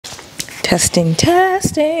Testing,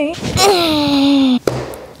 testing.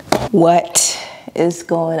 What is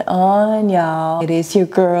going on, y'all? It is your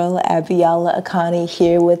girl, Biola Akani,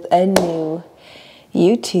 here with a new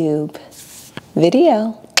YouTube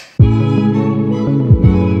video.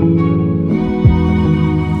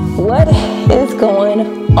 What is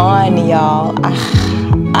going on, y'all?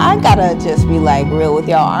 I gotta just be like real with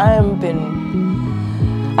y'all. I've been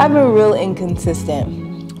real inconsistent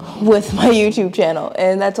with my YouTube channel,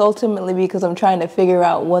 and that's ultimately because I'm trying to figure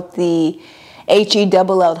out what the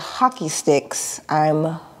HE-double-L hockey sticks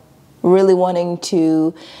I'm really wanting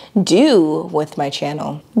to do with my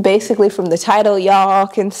channel. Basically, from the title, y'all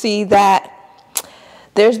can see that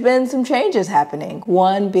there's been some changes happening.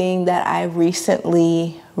 One being that I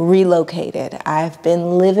recently relocated. I've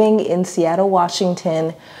been living in Seattle,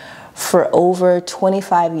 Washington for over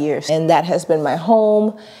 25 years, and that has been my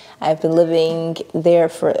home. I've been living there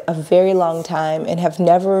for a very long time and have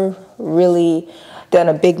never really done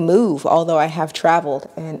a big move, although I have traveled.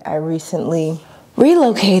 And I recently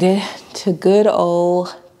relocated to good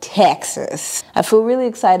old Texas. I feel really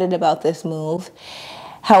excited about this move.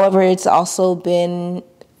 However, it's also been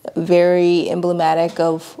very emblematic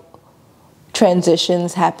of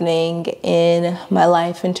transitions happening in my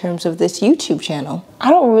life in terms of this YouTube channel. I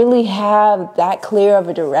don't really have that clear of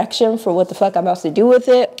a direction for what the fuck I'm about to do with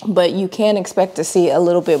it, but you can expect to see a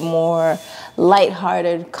little bit more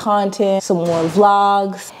lighthearted content, some more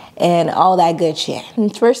vlogs, and all that good shit.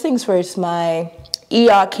 And first things first, my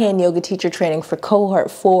Can yoga teacher training for cohort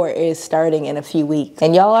 4 is starting in a few weeks.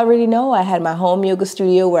 And y'all already know I had my home yoga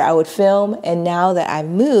studio where I would film, and now that I've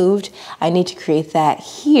moved, I need to create that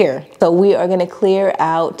here. So we are gonna clear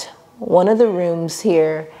out one of the rooms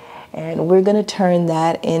here, and we're gonna turn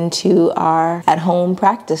that into our at-home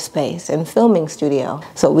practice space and filming studio.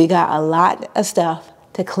 So we got a lot of stuff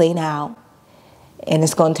to clean out, and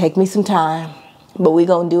it's gonna take me some time, but we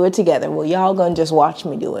gonna do it together. Well, y'all gonna just watch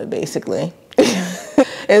me do it, basically.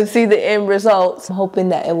 And see the end results. I'm hoping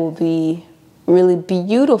that it will be really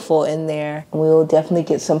beautiful in there. We will definitely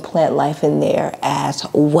get some plant life in there as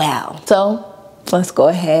well. So let's go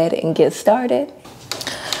ahead and get started.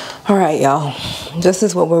 All right, y'all, this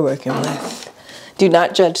is what we're working with. Do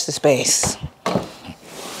not judge the space.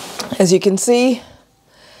 As you can see,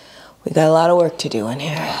 we got a lot of work to do in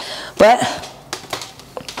here, but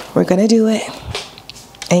we're gonna do it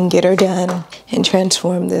and get her done and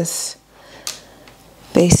transform this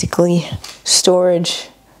basically storage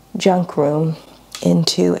junk room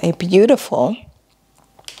into a beautiful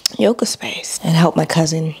yoga space and help my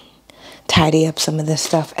cousin tidy up some of this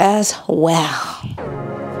stuff as well.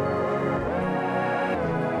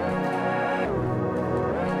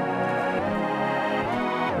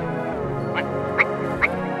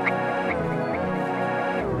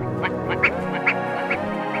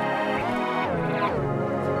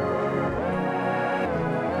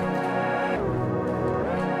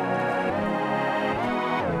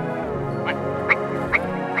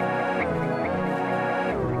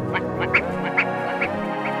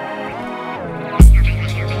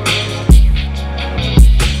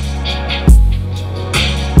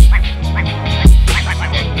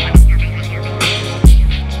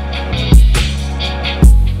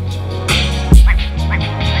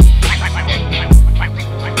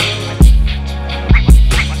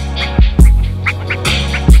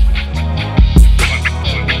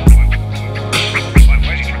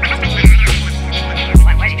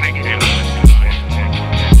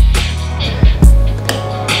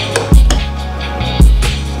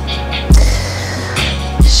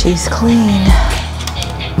 She's clean.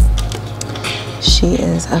 She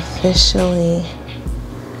is officially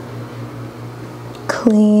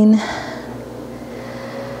clean.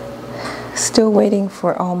 Still waiting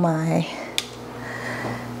for all my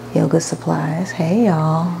yoga supplies, hey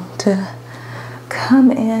y'all, to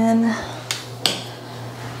come in.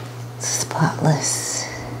 Spotless.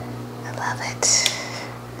 I love it.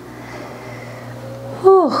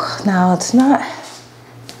 Whew. Now it's not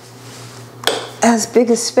as big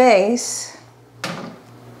a space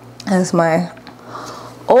as my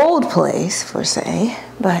old place, per se,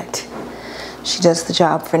 but she does the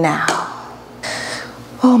job for now.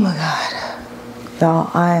 Oh my God. Y'all,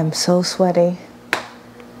 I am so sweaty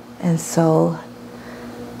and so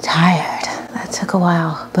tired. That took a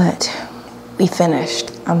while, but we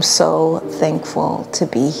finished. I'm so thankful to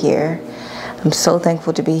be here. I'm so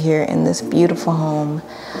thankful to be here in this beautiful home.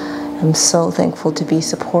 I'm so thankful to be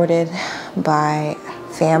supported by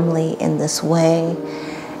family in this way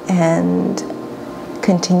and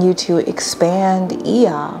continue to expand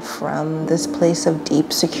EA from this place of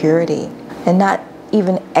deep security and not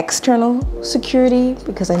even external security,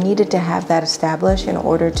 because I needed to have that established in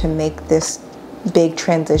order to make this big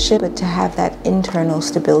transition, but to have that internal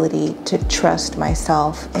stability to trust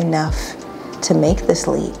myself enough to make this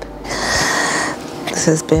leap. This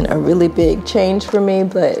has been a really big change for me,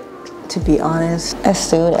 but to be honest, as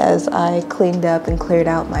soon as I cleaned up and cleared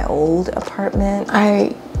out my old apartment,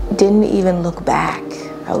 I didn't even look back.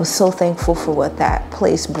 I was so thankful for what that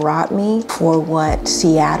place brought me, for what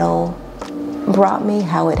Seattle brought me,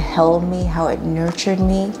 how it held me, how it nurtured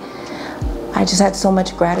me. I just had so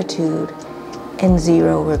much gratitude and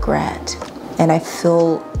zero regret. And I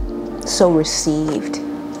feel so received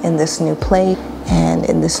in this new place and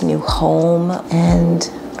in this new home. And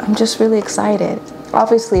I'm just really excited.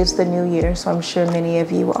 Obviously, it's the new year, so I'm sure many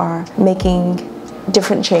of you are making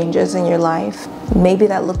different changes in your life. Maybe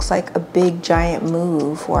that looks like a big giant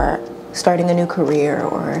move, or starting a new career,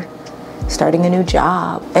 or starting a new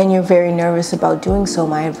job, and you're very nervous about doing so.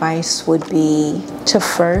 My advice would be to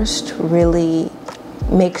first really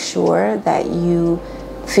make sure that you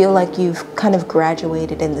feel like you've kind of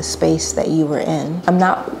graduated in the space that you were in. I'm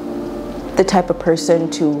not the type of person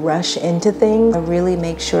to rush into things. I really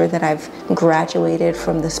make sure that I've graduated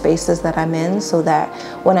from the spaces that I'm in, so that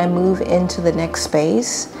when I move into the next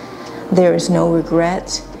space, there is no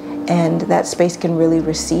regret, and that space can really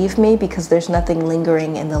receive me because there's nothing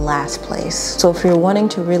lingering in the last place. So if you're wanting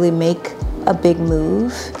to really make a big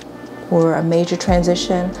move or a major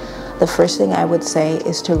transition, the first thing I would say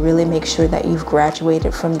is to really make sure that you've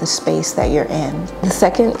graduated from the space that you're in. The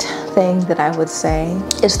second thing that I would say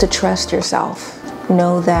is to trust yourself.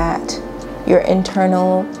 Know that your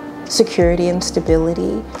internal security and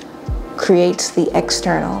stability creates the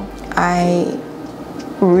external. I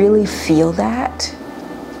really feel that,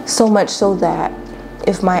 so much so that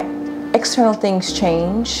if my external things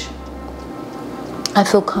change, I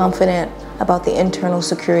feel confident about the internal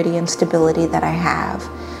security and stability that I have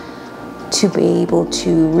to be able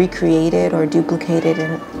to recreate it or duplicate it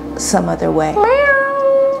in some other way.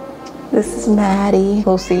 Meow. This is Maddie.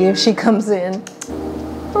 We'll see if she comes in.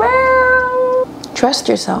 Meow. Trust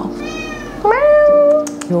yourself. Meow.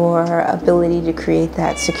 Your ability to create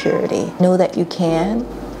that security. Know that you can.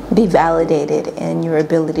 Be validated in your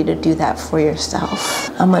ability to do that for yourself.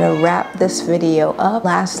 I'm gonna wrap this video up.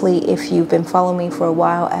 Lastly, if you've been following me for a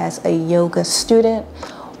while as a yoga student,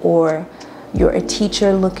 or you're a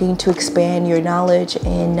teacher looking to expand your knowledge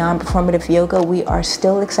in non-performative yoga, we are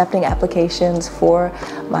still accepting applications for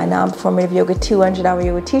my non-performative yoga 200-hour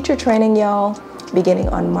yoga teacher training, y'all, beginning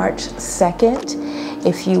on March 2nd.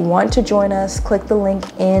 If you want to join us, click the link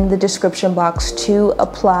in the description box to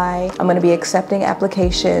apply. I'm going to be accepting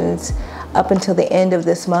applications up until the end of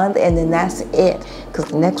this month, and then that's it,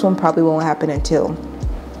 because the next one probably won't happen until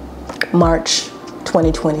March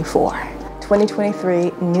 2024.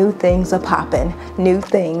 2023, new things are popping, new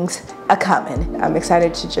things are coming. I'm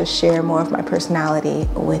excited to just share more of my personality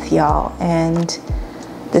with y'all and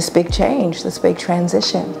this big change, this big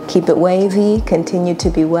transition. Keep it wavy, continue to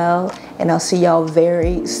be well, and I'll see y'all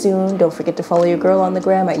very soon. Don't forget to follow your girl on the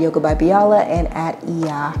gram at Yoga by Biola and at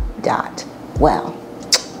iya.well.